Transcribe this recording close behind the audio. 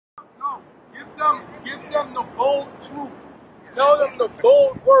Give them the bold truth. Tell them the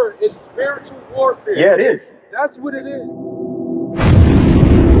bold word. It's spiritual warfare. Yeah, it is. That's what it is.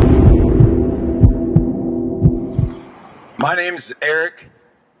 My name's Eric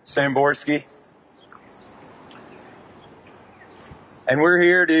Samborski, and we're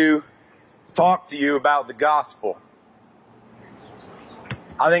here to talk to you about the gospel.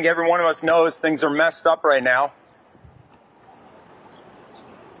 I think every one of us knows things are messed up right now.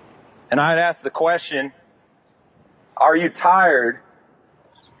 And I'd ask the question, are you tired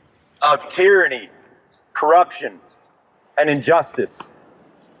of tyranny, corruption, and injustice?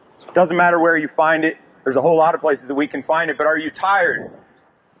 It doesn't matter where you find it. There's a whole lot of places that we can find it, but are you tired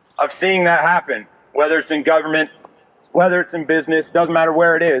of seeing that happen? Whether it's in government, whether it's in business, doesn't matter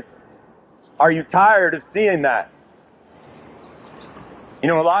where it is. Are you tired of seeing that? You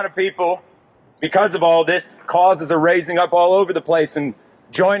know, a lot of people, because of all this, causes are raising up all over the place and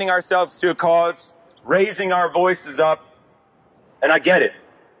joining ourselves to a cause, raising our voices up, and I get it.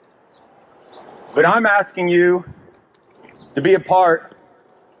 But I'm asking you to be a part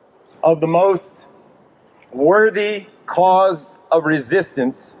of the most worthy cause of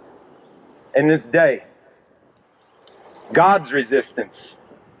resistance in this day. God's resistance.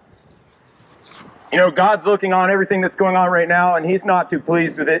 You know, God's looking on everything that's going on right now, and He's not too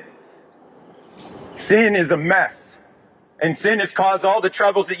pleased with it. Sin is a mess. And sin has caused all the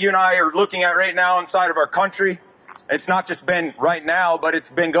troubles that you and I are looking at right now inside of our country. It's not just been right now, but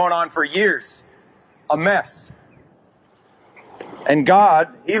it's been going on for years. A mess. And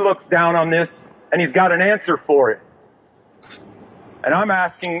God, He looks down on this, and He's got an answer for it. And I'm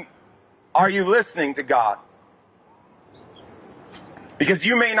asking, are you listening to God? Because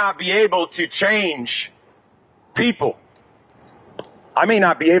you may not be able to change people. I may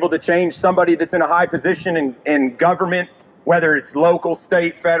not be able to change somebody that's in a high position in government, whether it's local,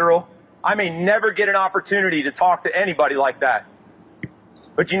 state, federal. I may never get an opportunity to talk to anybody like that.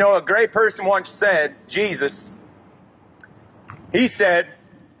 But you know, a great person once said, Jesus, he said,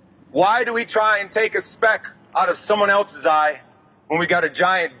 why do we try and take a speck out of someone else's eye when we got a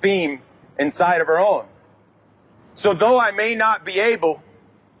giant beam inside of our own? So though I may not be able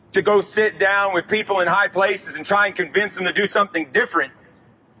to go sit down with people in high places and try and convince them to do something different,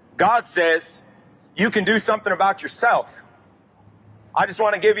 God says you can do something about yourself. I just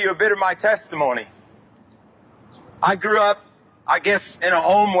want to give you a bit of my testimony. I grew up, I guess, in a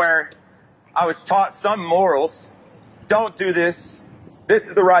home where I was taught some morals. Don't do this. This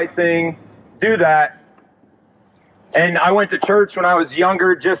is the right thing. Do that. And I went to church when I was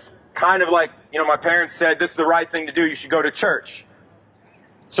younger, just kind of like, you know, my parents said, this is the right thing to do. You should go to church.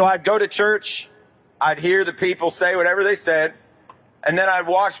 So I'd go to church. I'd hear the people say whatever they said. And then I'd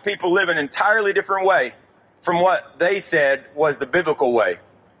watch people live an entirely different way from what they said was the biblical way.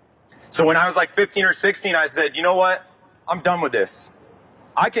 So when I was like 15 or 16, I said, you know what? I'm done with this.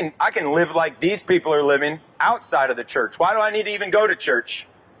 I can live like these people are living outside of the church. Why do I need to even go to church?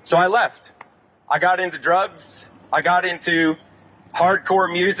 So I left. I got into drugs. I got into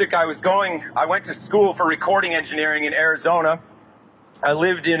hardcore music. I went to school for recording engineering in Arizona. I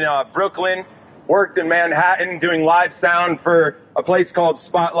lived in Brooklyn, worked in Manhattan doing live sound for a place called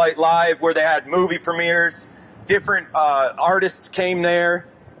Spotlight Live where they had movie premieres. Different artists came there,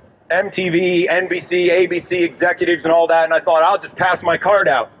 MTV, NBC, ABC executives and all that. And I thought, I'll just pass my card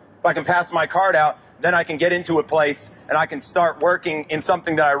out. If I can pass my card out, then I can get into a place and I can start working in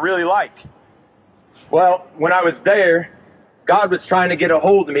something that I really like. Well, when I was there, God was trying to get a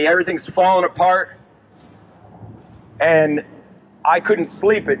hold of me. Everything's falling apart. And I couldn't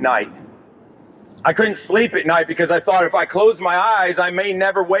sleep at night. I couldn't sleep at night because I thought if I close my eyes, I may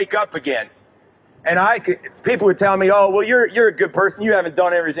never wake up again. And people would tell me, oh, well, you're a good person. You haven't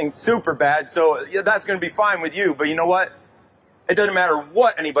done everything super bad, so yeah, that's going to be fine with you. But you know what? It doesn't matter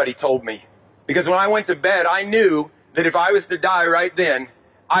what anybody told me. Because when I went to bed, I knew that if I was to die right then,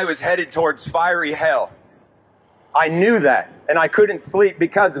 I was headed towards fiery hell. I knew that, and I couldn't sleep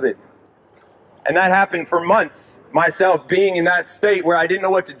because of it. And that happened for months, myself being in that state where I didn't know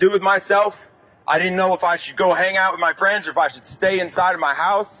what to do with myself. I didn't know if I should go hang out with my friends or if I should stay inside of my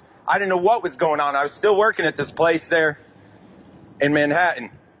house. I didn't know what was going on. I was still working at this place there in Manhattan.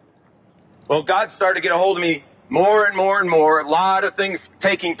 Well, God started to get a hold of me more and more and more. A lot of things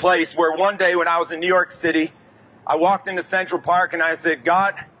taking place where one day when I was in New York City, I walked into Central Park and I said,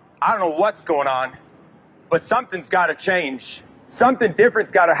 God, I don't know what's going on, but something's got to change. Something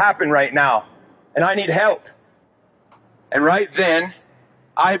different's got to happen right now, and I need help. And right then,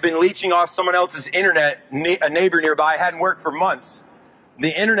 I had been leeching off someone else's internet, a neighbor nearby. Hadn't worked for months.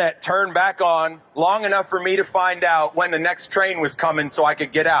 The internet turned back on long enough for me to find out when the next train was coming so I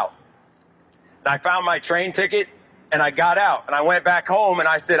could get out. And I found my train ticket and I got out and I went back home and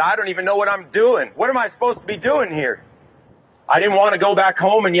I said, I don't even know what I'm doing. What am I supposed to be doing here? I didn't want to go back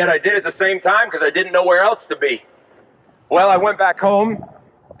home, and yet I did at the same time because I didn't know where else to be. Well, I went back home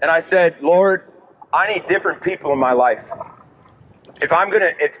and I said, Lord, I need different people in my life.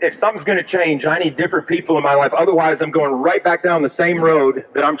 If something's gonna change, I need different people in my life. Otherwise, I'm going right back down the same road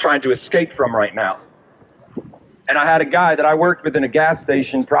that I'm trying to escape from right now. And I had a guy that I worked with in a gas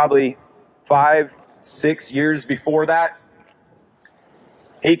station probably 5, 6 years before that.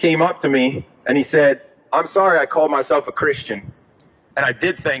 He came up to me and he said, I'm sorry I called myself a Christian and I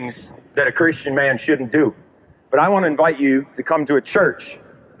did things that a Christian man shouldn't do, but I want to invite you to come to a church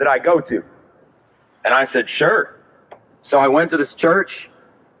that I go to. And I said, sure. So I went to this church.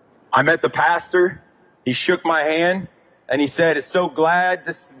 I met the pastor. He shook my hand and he said, it's so glad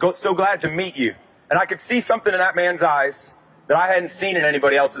to meet you. And I could see something in that man's eyes that I hadn't seen in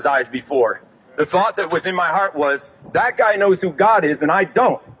anybody else's eyes before. The thought that was in my heart was, that guy knows who God is and I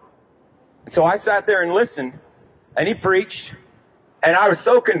don't. And so I sat there and listened, and he preached, and I was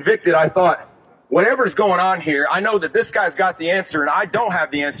so convicted, I thought, whatever's going on here, I know that this guy's got the answer, and I don't have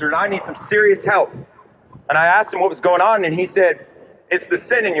the answer, and I need some serious help. And I asked him what was going on, and he said, it's the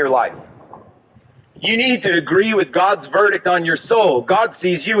sin in your life. You need to agree with God's verdict on your soul. God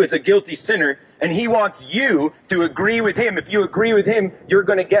sees you as a guilty sinner, and he wants you to agree with him. If you agree with him, you're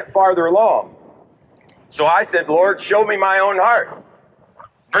going to get farther along. So I said, Lord, show me my own heart.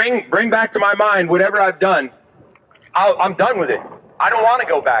 Bring back to my mind whatever I've done. I'm done with it. I don't want to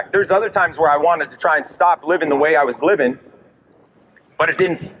go back. There's other times where I wanted to try and stop living the way I was living, but it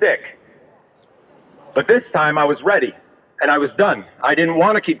didn't stick. But this time I was ready and I was done. I didn't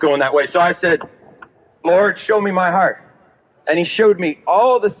want to keep going that way. So I said, Lord, show me my heart. And he showed me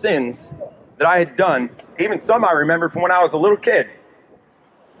all the sins that I had done, even some I remember from when I was a little kid.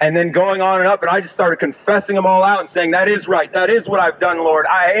 And then going on and up, and I just started confessing them all out and saying, that is right. That is what I've done, Lord.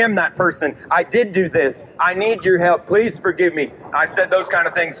 I am that person. I did do this. I need your help. Please forgive me. I said those kind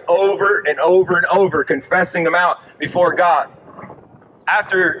of things over and over and over, confessing them out before God.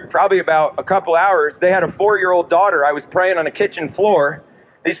 After probably about a couple hours, they had a 4-year-old daughter. I was praying on a kitchen floor.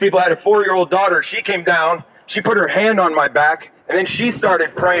 These people had a 4-year-old daughter. She came down. She put her hand on my back, and then she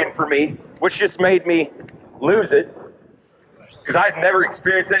started praying for me, which just made me lose it. Because I'd never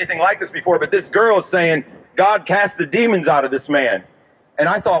experienced anything like this before, but this girl is saying, God cast the demons out of this man. And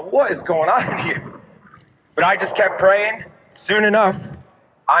I thought, what is going on here? But I just kept praying. Soon enough,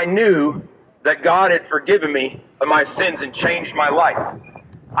 I knew that God had forgiven me of my sins and changed my life.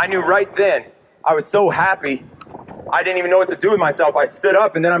 I knew right then. I was so happy. I didn't even know what to do with myself. I stood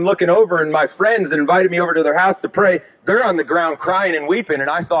up, and then I'm looking over, and my friends that invited me over to their house to pray, they're on the ground crying and weeping.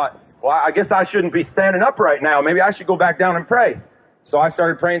 And I thought, well, I guess I shouldn't be standing up right now. Maybe I should go back down and pray. So I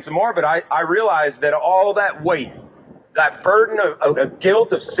started praying some more, but I realized that all that weight, that burden of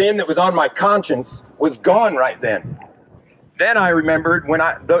guilt, of sin that was on my conscience was gone right then. Then I remembered when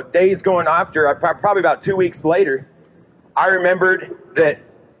the days going after, probably about 2 weeks later, I remembered that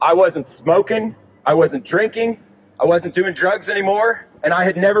I wasn't smoking, I wasn't drinking, I wasn't doing drugs anymore, and I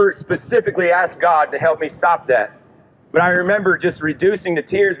had never specifically asked God to help me stop that. But I remember just reducing the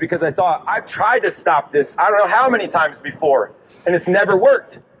tears because I thought, I've tried to stop this, I don't know how many times before, and it's never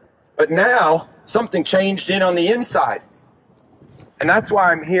worked. But now, something changed on the inside. And that's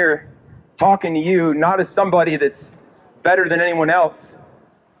why I'm here talking to you, not as somebody that's better than anyone else,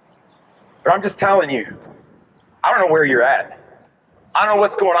 but I'm just telling you, I don't know where you're at. I don't know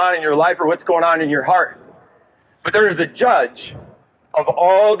what's going on in your life or what's going on in your heart. But there is a judge of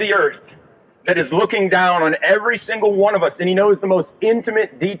all the earth that is looking down on every single one of us, and he knows the most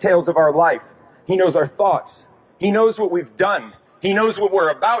intimate details of our life. He knows our thoughts. He knows what we've done. He knows what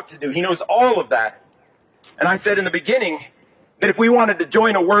we're about to do. He knows all of that. And I said in the beginning that if we wanted to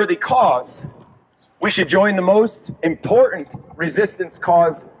join a worthy cause, we should join the most important resistance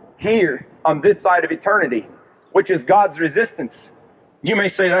cause here on this side of eternity, which is God's resistance. You may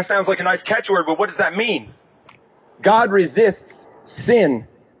say, that sounds like a nice catchword, but what does that mean? God resists sin,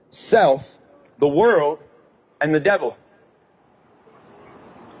 self, the world, and the devil.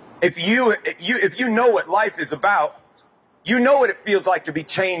 If you know what life is about, you know what it feels like to be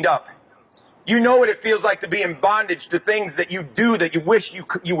chained up. You know what it feels like to be in bondage to things that you do that you wish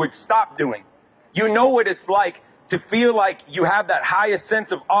you would stop doing. You know what it's like to feel like you have that highest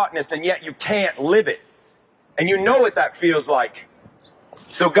sense of oughtness and yet you can't live it. And you know what that feels like.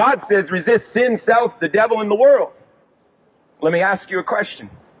 So God says, resist sin, self, the devil, and the world. Let me ask you a question.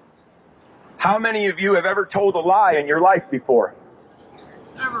 How many of you have ever told a lie in your life before?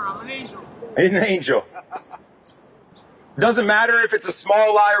 Never. I'm an angel. An angel. Doesn't matter if it's a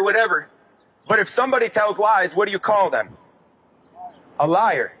small lie or whatever. But if somebody tells lies, what do you call them? A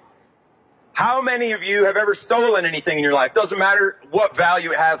liar. How many of you have ever stolen anything in your life? Doesn't matter what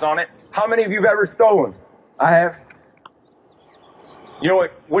value it has on it. How many of you have ever stolen? I have. You know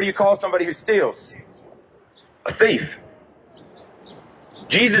what do you call somebody who steals? A thief.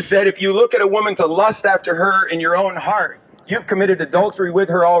 Jesus said, if you look at a woman to lust after her in your own heart, you've committed adultery with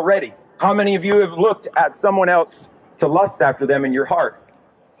her already. How many of you have looked at someone else to lust after them in your heart?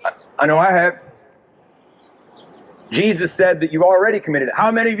 I know I have. Jesus said that you've already committed it.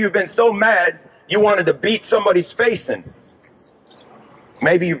 How many of you have been so mad you wanted to beat somebody's face in?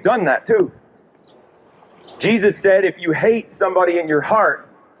 Maybe you've done that too. Jesus said if you hate somebody in your heart,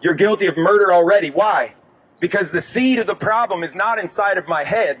 you're guilty of murder already. Why? Because the seed of the problem is not inside of my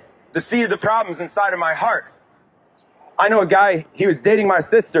head. The seed of the problem is inside of my heart. I know a guy, he was dating my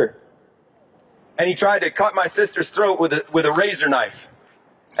sister, and he tried to cut my sister's throat with a razor knife.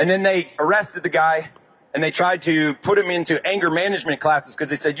 And then they arrested the guy, and they tried to put him into anger management classes because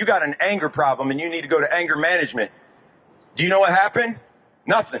they said, you got an anger problem and you need to go to anger management. Do you know what happened?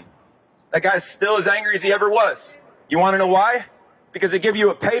 Nothing. That guy's still as angry as he ever was. You want to know why? Because they give you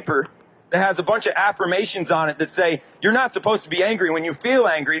a paper that has a bunch of affirmations on it that say, you're not supposed to be angry. When you feel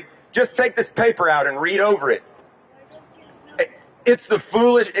angry, just take this paper out and read over it. It's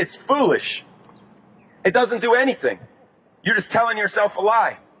foolish. It doesn't do anything. You're just telling yourself a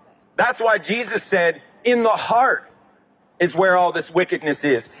lie. That's why Jesus said, in the heart is where all this wickedness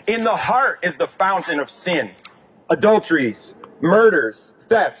is. In the heart is the fountain of sin. Adulteries, murders,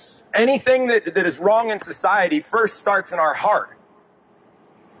 thefts, anything that is wrong in society first starts in our heart.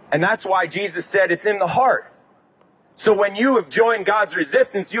 And that's why Jesus said it's in the heart. So when you have joined God's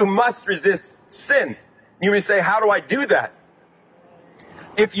resistance, you must resist sin. You may say, how do I do that?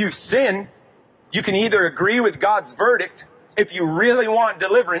 If you sin, you can either agree with God's verdict. If you really want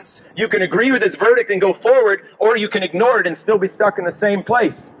deliverance, you can agree with his verdict and go forward, or you can ignore it and still be stuck in the same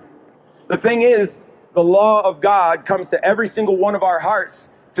place. The thing is, the law of God comes to every single one of our hearts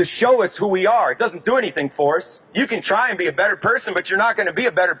to show us who we are. It doesn't do anything for us. You can try and be a better person, but you're not going to be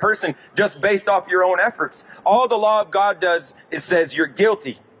a better person just based off your own efforts. All the law of God does is says you're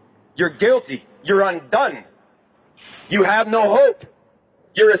guilty. You're guilty. You're undone. You have no hope.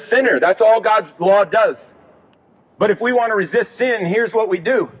 You're a sinner. That's all God's law does. But if we want to resist sin, here's what we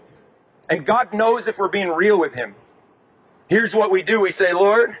do. And God knows if we're being real with him. Here's what we do. We say,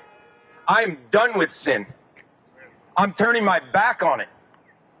 Lord, I'm done with sin. I'm turning my back on it.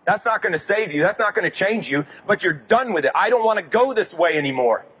 That's not going to save you. That's not going to change you, but you're done with it. I don't want to go this way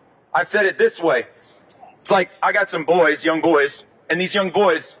anymore. I've said it this way. It's like I got some boys, young boys, and these young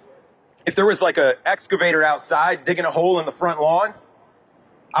boys, if there was like an excavator outside digging a hole in the front lawn,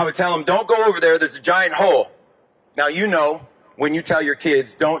 I would tell them, don't go over there. There's a giant hole. Now, you know, when you tell your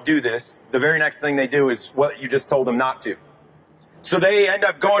kids, don't do this, the very next thing they do is what you just told them not to. So they end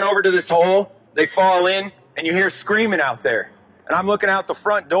up going over to this hole. They fall in, and you hear screaming out there. And I'm looking out the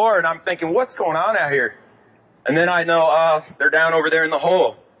front door, and I'm thinking, what's going on out here? And then I know, they're down over there in the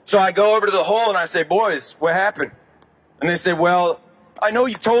hole. So I go over to the hole, and I say, boys, what happened? And they say, well, I know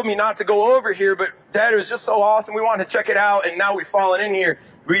you told me not to go over here, but Dad, it was just so awesome. We wanted to check it out, and now we've fallen in here.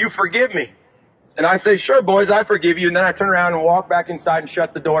 Will you forgive me? And I say, sure, boys, I forgive you. And then I turn around and walk back inside and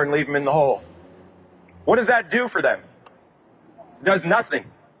shut the door and leave them in the hole. What does that do for them? It does nothing.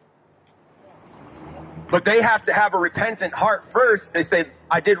 But they have to have a repentant heart first. They say,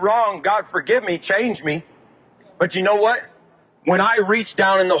 I did wrong. God, forgive me. Change me. But you know what? When I reach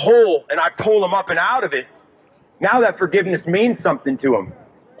down in the hole and I pull them up and out of it, now that forgiveness means something to them.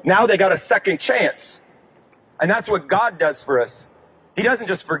 Now they got a second chance. And that's what God does for us. He doesn't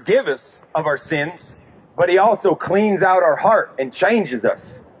just forgive us of our sins, but he also cleans out our heart and changes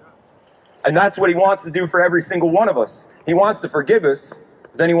us. And that's what he wants to do for every single one of us. He wants to forgive us,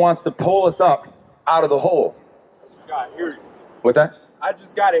 but then he wants to pull us up out of the hole. I just got to hear you. What's that? I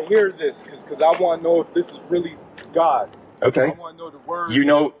just got to hear this because I want to know if this is really God. Okay. I want to know the word. You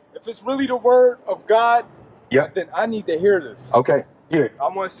know. If it's really the word of God, yep. Then I need to hear this. Okay. Here. I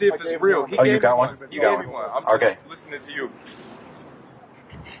want to see if it's real. Oh, you got one? You gave me one. I'm just okay. Listening to you.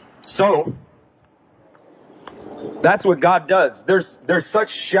 So, that's what God does. There's such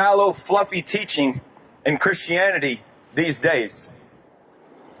shallow, fluffy teaching in Christianity these days.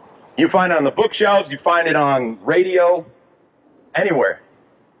 You find it on the bookshelves, you find it on radio, anywhere.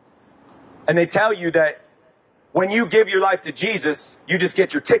 And they tell you that when you give your life to Jesus, you just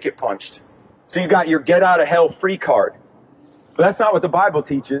get your ticket punched. So you got your get out of hell free card. But that's not what the Bible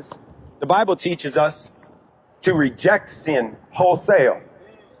teaches. The Bible teaches us to reject sin wholesale.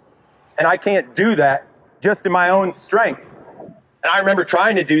 And I can't do that just in my own strength. And I remember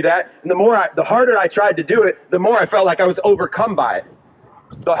trying to do that. And the harder I tried to do it, the more I felt like I was overcome by it.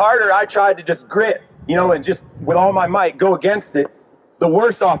 The harder I tried to just grit, and just with all my might go against it, the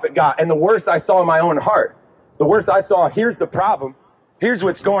worse off it got. And the worse I saw in my own heart. The worse I saw, here's the problem. Here's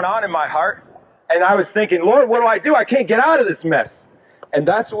what's going on in my heart. And I was thinking, Lord, what do I do? I can't get out of this mess. And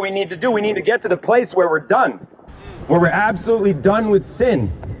that's what we need to do. We need to get to the place where we're done. Where we're absolutely done with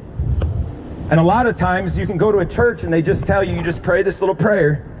sin. And a lot of times you can go to a church and they just tell you, you just pray this little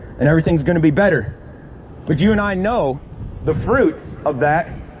prayer and everything's going to be better. But you and I know the fruits of that,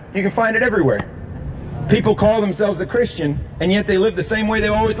 you can find it everywhere. People call themselves a Christian and yet they live the same way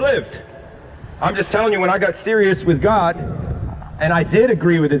they've always lived. I'm just telling you, when I got serious with God and I did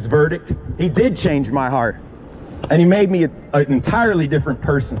agree with his verdict, he did change my heart. And he made me an entirely different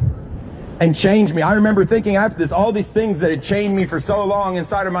person. And changed me. I remember thinking after this, all these things that had chained me for so long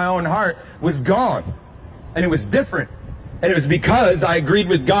inside of my own heart was gone. And it was different. And it was because I agreed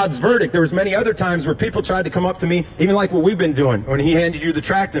with God's verdict. There was many other times where people tried to come up to me, even like what we've been doing, when he handed you the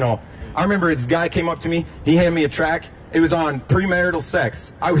tract and all. I remember this guy came up to me, he handed me a tract. It was on premarital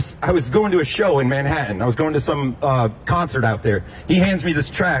sex. I was going to a show in Manhattan. I was going to some concert out there. He hands me this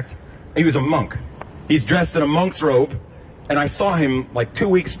tract. He was a monk. He's dressed in a monk's robe. And I saw him like 2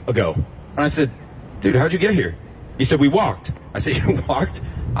 weeks ago. And I said, dude, how'd you get here? He said, we walked. I said, you walked?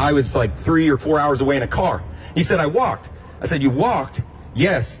 I was like 3 or 4 hours away in a car. He said, I walked. I said, you walked?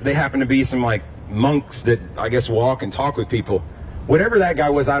 Yes, they happen to be some like monks that I guess walk and talk with people. Whatever that guy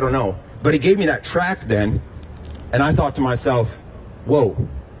was, I don't know. But he gave me that tract then. And I thought to myself, whoa,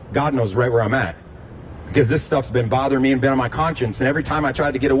 God knows right where I'm at. Because this stuff's been bothering me and been on my conscience. And every time I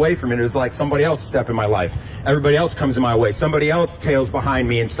tried to get away from it, it was like somebody else step in my life. Everybody else comes in my way. Somebody else tails behind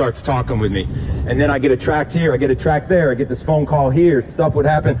me and starts talking with me. And then I get a tract here, I get a tract there, I get this phone call here. Stuff would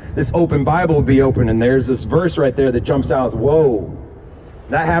happen. This open Bible would be open. And there's this verse right there that jumps out. Whoa.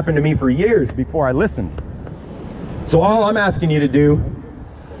 That happened to me for years before I listened. So all I'm asking you to do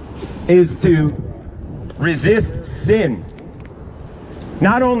is to resist sin.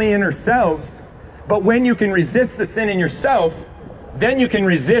 Not only in ourselves, but when you can resist the sin in yourself, then you can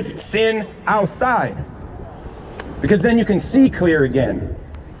resist sin outside. Because then you can see clear again.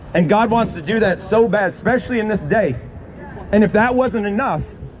 And God wants to do that so bad, especially in this day. And if that wasn't enough,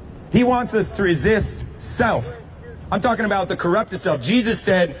 he wants us to resist self. I'm talking about the corrupted self. Jesus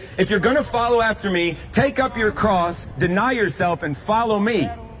said, if you're going to follow after me, take up your cross, deny yourself, and follow me.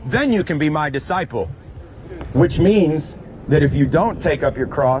 Then you can be my disciple. Which means that if you don't take up your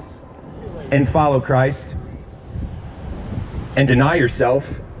cross and follow Christ and deny yourself,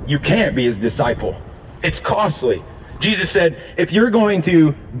 you can't be his disciple. It's costly. Jesus said, if you're going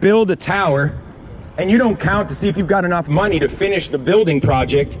to build a tower and you don't count to see if you've got enough money to finish the building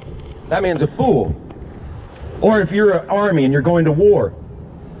project, that man's a fool. Or if you're an army and you're going to war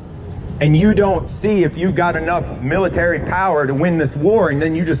and you don't see if you've got enough military power to win this war and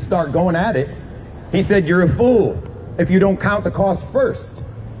then you just start going at it, he said, you're a fool if you don't count the cost first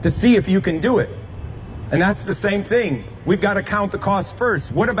to see if you can do it. And that's the same thing. We've got to count the cost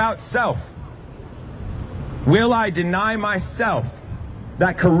first. What about self? Will I deny myself,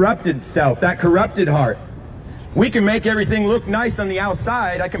 that corrupted self, that corrupted heart? We can make everything look nice on the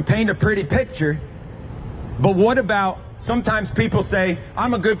outside. I can paint a pretty picture. But what about, sometimes people say,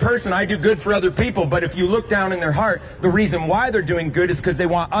 I'm a good person, I do good for other people. But if you look down in their heart, the reason why they're doing good is because they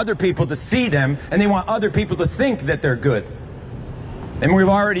want other people to see them and they want other people to think that they're good. And we've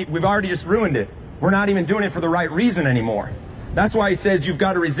already just ruined it. We're not even doing it for the right reason anymore. That's why he says you've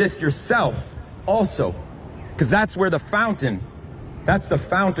got to resist yourself also. Because that's where that's the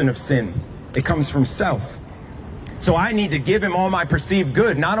fountain of sin. It comes from self. So I need to give him all my perceived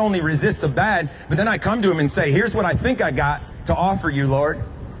good, not only resist the bad, but then I come to him and say, here's what I think I got to offer you, Lord.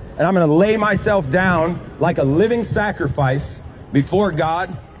 And I'm going to lay myself down like a living sacrifice before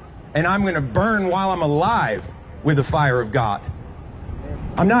God, and I'm going to burn while I'm alive with the fire of God.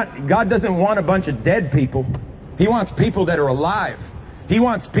 God doesn't want a bunch of dead people. He wants people that are alive. He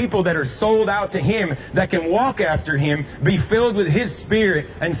wants people that are sold out to him, that can walk after him, be filled with his spirit,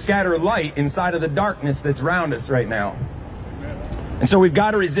 and scatter light inside of the darkness that's around us right now. And so we've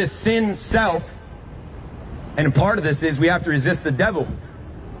got to resist sin, self, and a part of this is we have to resist the devil.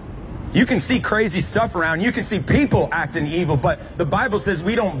 You can see crazy stuff around. You can see people acting evil, but the Bible says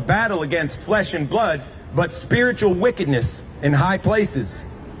we don't battle against flesh and blood, but spiritual wickedness in high places.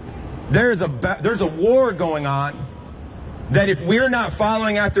 There's a war going on that if we're not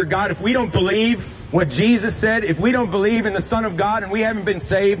following after God, if we don't believe what Jesus said, if we don't believe in the Son of God and we haven't been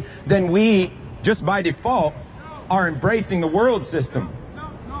saved, then we, just by default, are embracing the world system.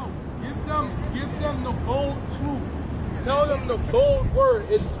 No. Give them the bold truth. Tell them the bold word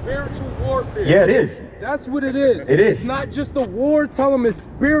is spiritual warfare. Yeah, it is. That's what it is. It is. It's not just a war. Tell them it's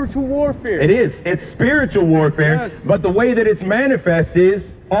spiritual warfare. It is. It's spiritual warfare. Yes. But the way that it's manifest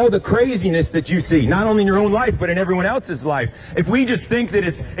is all the craziness that you see, not only in your own life, but in everyone else's life. If we just think that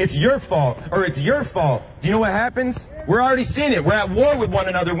it's your fault or it's your fault, do you know what happens? We're already seeing it. We're at war with one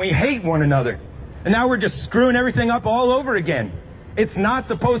another and we hate one another. And now we're just screwing everything up all over again. It's not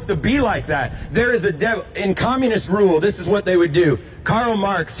supposed to be like that. There is a devil. In communist rule, this is what they would do. Karl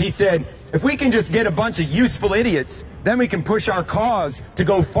Marx, he said, if we can just get a bunch of useful idiots, then we can push our cause to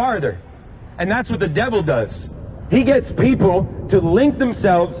go farther. And that's what the devil does. He gets people to link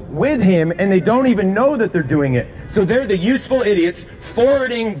themselves with him and they don't even know that they're doing it. So they're the useful idiots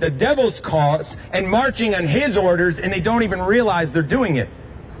forwarding the devil's cause and marching on his orders, and they don't even realize they're doing it.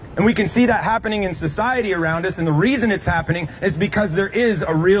 And we can see that happening in society around us, and the reason it's happening is because there is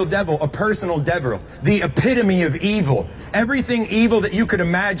a real devil, a personal devil, the epitome of evil. Everything evil that you could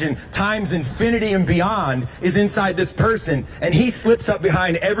imagine times infinity and beyond is inside this person, and he slips up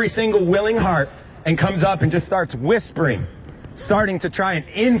behind every single willing heart and comes up and just starts whispering, starting to try and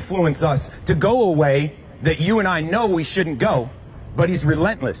influence us to go a way that you and I know we shouldn't go, but he's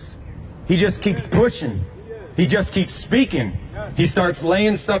relentless. He just keeps pushing. He just keeps speaking. He starts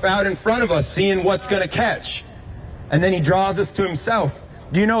laying stuff out in front of us, seeing what's going to catch. And then he draws us to himself.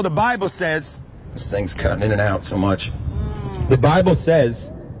 Do you know the Bible says, this thing's cutting in and out so much. The Bible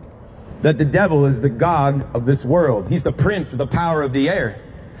says that the devil is the god of this world. He's the prince of the power of the air.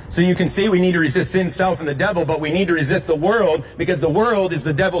 So you can see we need to resist sin, self, and the devil, but we need to resist the world because the world is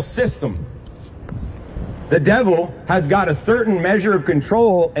the devil's system. The devil has got a certain measure of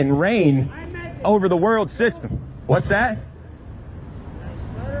control and reign over the world system. What's that?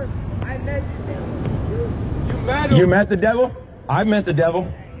 I met the devil. You met the devil? I've met the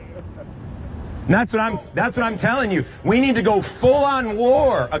devil. And that's what I'm telling you. We need to go full on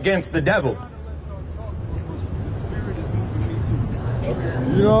war against the devil.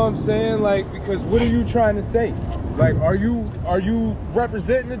 You know what I'm saying? Like, because what are you trying to say? Like, are you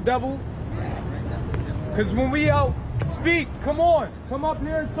representing the devil? Because when we out speak, come on, come up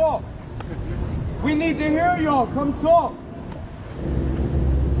here and talk. We need to hear y'all. Come talk.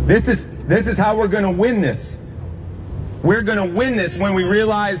 This is how we're going to win this. We're going to win this when we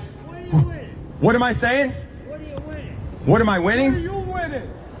realize. What am I saying? What are you winning? What am I winning? What are you winning?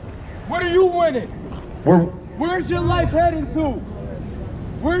 What are you winning? Where's your life heading to?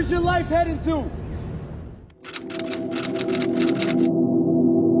 Where's your life heading to?